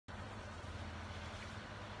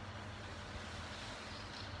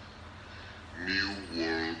New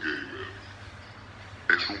World Gamer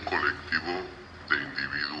es un colectivo de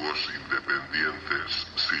individuos independientes,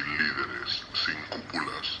 sin líderes, sin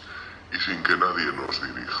cúpulas y sin que nadie nos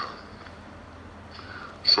dirija.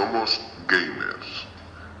 Somos gamers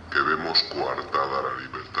que vemos coartada la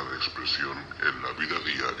libertad de expresión en la vida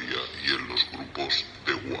diaria y en los grupos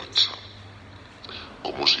de WhatsApp,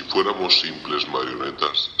 como si fuéramos simples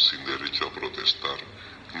marionetas sin derecho a protestar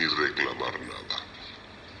ni reclamar nada.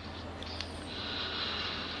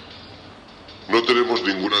 No tenemos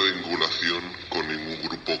ninguna vinculación con ningún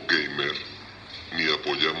grupo gamer, ni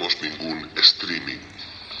apoyamos ningún streaming.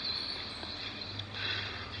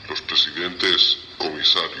 Los presidentes,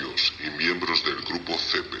 comisarios y miembros del grupo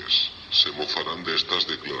CEPES se mofarán de estas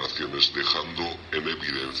declaraciones, dejando en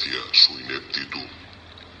evidencia su ineptitud.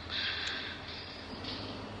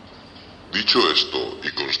 Dicho esto,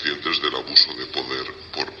 y conscientes del abuso de poder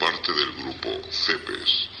por parte del grupo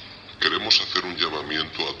CEPES, queremos hacer un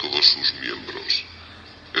llamamiento a todos sus miembros,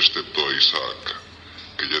 excepto a Isaac,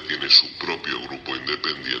 que ya tiene su propio grupo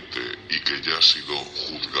independiente y que ya ha sido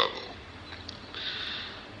juzgado,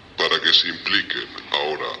 para que se impliquen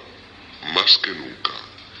ahora, más que nunca,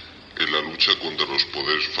 en la lucha contra los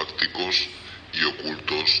poderes fácticos y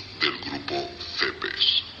ocultos del grupo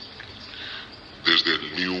CEPES. Desde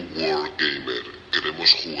el New World Gamer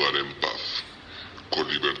queremos jugar en paz,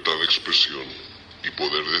 con libertad de expresión y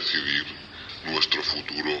poder decidir nuestro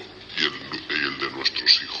futuro y el de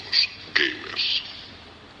nuestros hijos, gamers.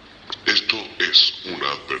 Esto es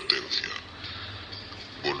una advertencia.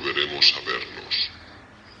 Volveremos a vernos.